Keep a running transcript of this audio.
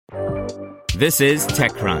This is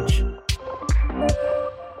TechCrunch.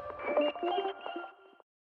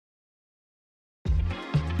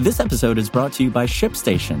 This episode is brought to you by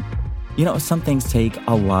ShipStation. You know, some things take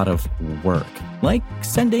a lot of work, like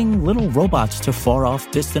sending little robots to far-off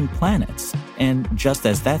distant planets. And just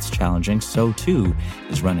as that's challenging, so too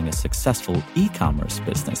is running a successful e-commerce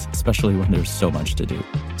business, especially when there's so much to do.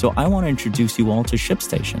 So I want to introduce you all to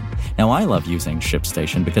ShipStation. Now, I love using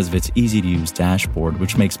ShipStation because of its easy-to-use dashboard,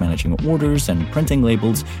 which makes managing orders and printing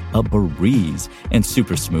labels a breeze and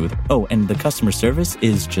super smooth. Oh, and the customer service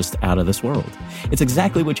is just out of this world. It's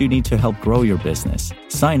exactly what you need to help grow your business.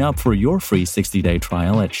 Sign up for your free 60-day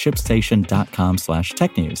trial at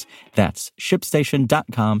shipstation.com/technews. That's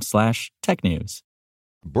shipstation.com/technews.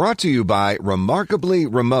 Brought to you by Remarkably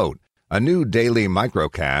Remote, a new daily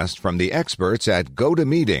microcast from the experts at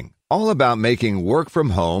GoToMeeting, all about making work from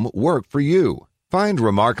home work for you. Find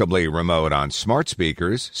Remarkably Remote on smart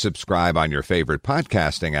speakers, subscribe on your favorite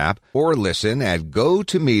podcasting app, or listen at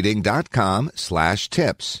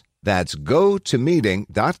gotomeeting.com/tips. That's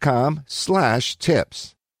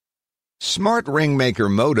gotomeeting.com/tips. Smart ring maker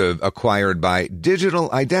Motiv acquired by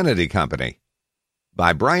digital identity company.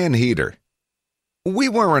 By Brian Heater. We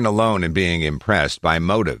weren't alone in being impressed by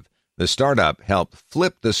Motiv. The startup helped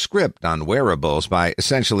flip the script on wearables by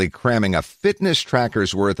essentially cramming a fitness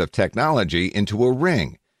tracker's worth of technology into a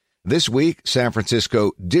ring. This week, San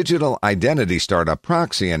Francisco digital identity startup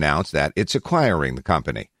Proxy announced that it's acquiring the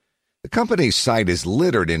company. The company's site is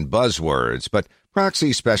littered in buzzwords, but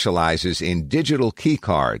Proxy specializes in digital key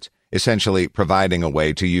cards, essentially providing a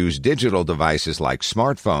way to use digital devices like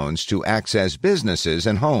smartphones to access businesses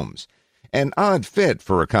and homes. An odd fit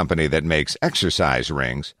for a company that makes exercise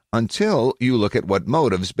rings, until you look at what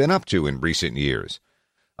Motiv's been up to in recent years.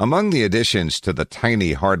 Among the additions to the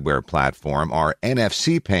tiny hardware platform are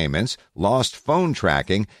NFC payments, lost phone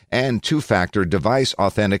tracking, and two-factor device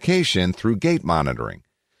authentication through gait monitoring.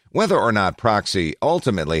 Whether or not Proxy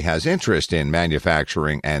ultimately has interest in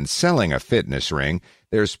manufacturing and selling a fitness ring,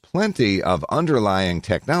 there's plenty of underlying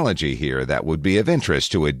technology here that would be of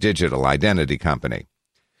interest to a digital identity company.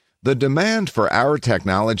 The demand for our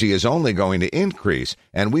technology is only going to increase,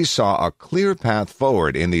 and we saw a clear path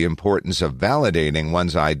forward in the importance of validating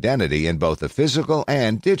one's identity in both the physical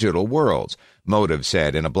and digital worlds, Motiv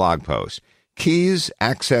said in a blog post. Keys,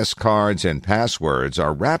 access cards, and passwords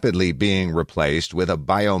are rapidly being replaced with a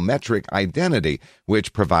biometric identity,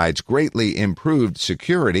 which provides greatly improved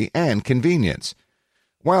security and convenience.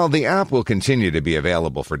 While the app will continue to be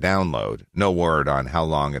available for download, no word on how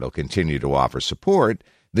long it'll continue to offer support,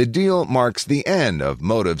 the deal marks the end of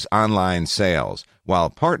Motiv's online sales, while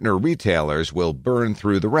partner retailers will burn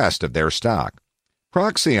through the rest of their stock.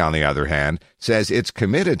 Proxy, on the other hand, says it's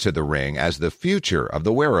committed to the ring as the future of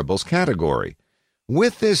the wearables category.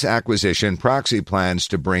 With this acquisition, Proxy plans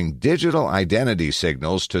to bring digital identity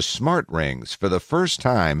signals to smart rings for the first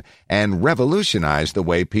time and revolutionize the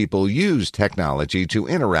way people use technology to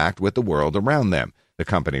interact with the world around them, the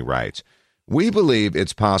company writes. We believe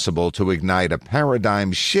it's possible to ignite a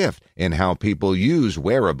paradigm shift in how people use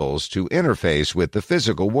wearables to interface with the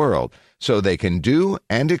physical world so they can do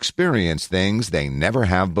and experience things they never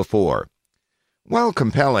have before. While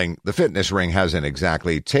compelling, the fitness ring hasn't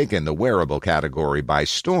exactly taken the wearable category by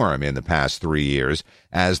storm in the past 3 years,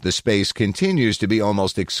 as the space continues to be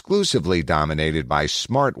almost exclusively dominated by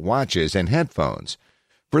smart watches and headphones.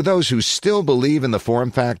 For those who still believe in the form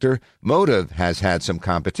factor, Motiv has had some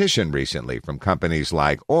competition recently from companies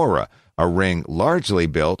like Aura, a ring largely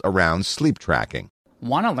built around sleep tracking.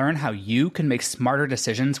 Want to learn how you can make smarter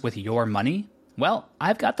decisions with your money? Well,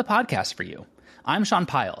 I've got the podcast for you. I'm Sean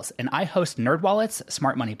Piles, and I host NerdWallet's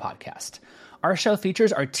Smart Money Podcast. Our show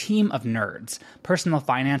features our team of nerds, personal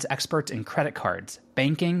finance experts in credit cards,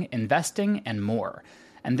 banking, investing, and more.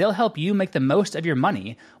 And they'll help you make the most of your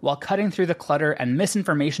money while cutting through the clutter and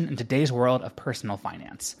misinformation in today's world of personal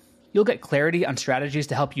finance. You'll get clarity on strategies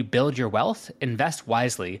to help you build your wealth, invest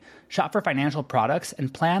wisely, shop for financial products,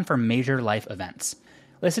 and plan for major life events.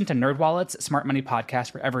 Listen to NerdWallet's Smart Money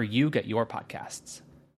Podcast wherever you get your podcasts.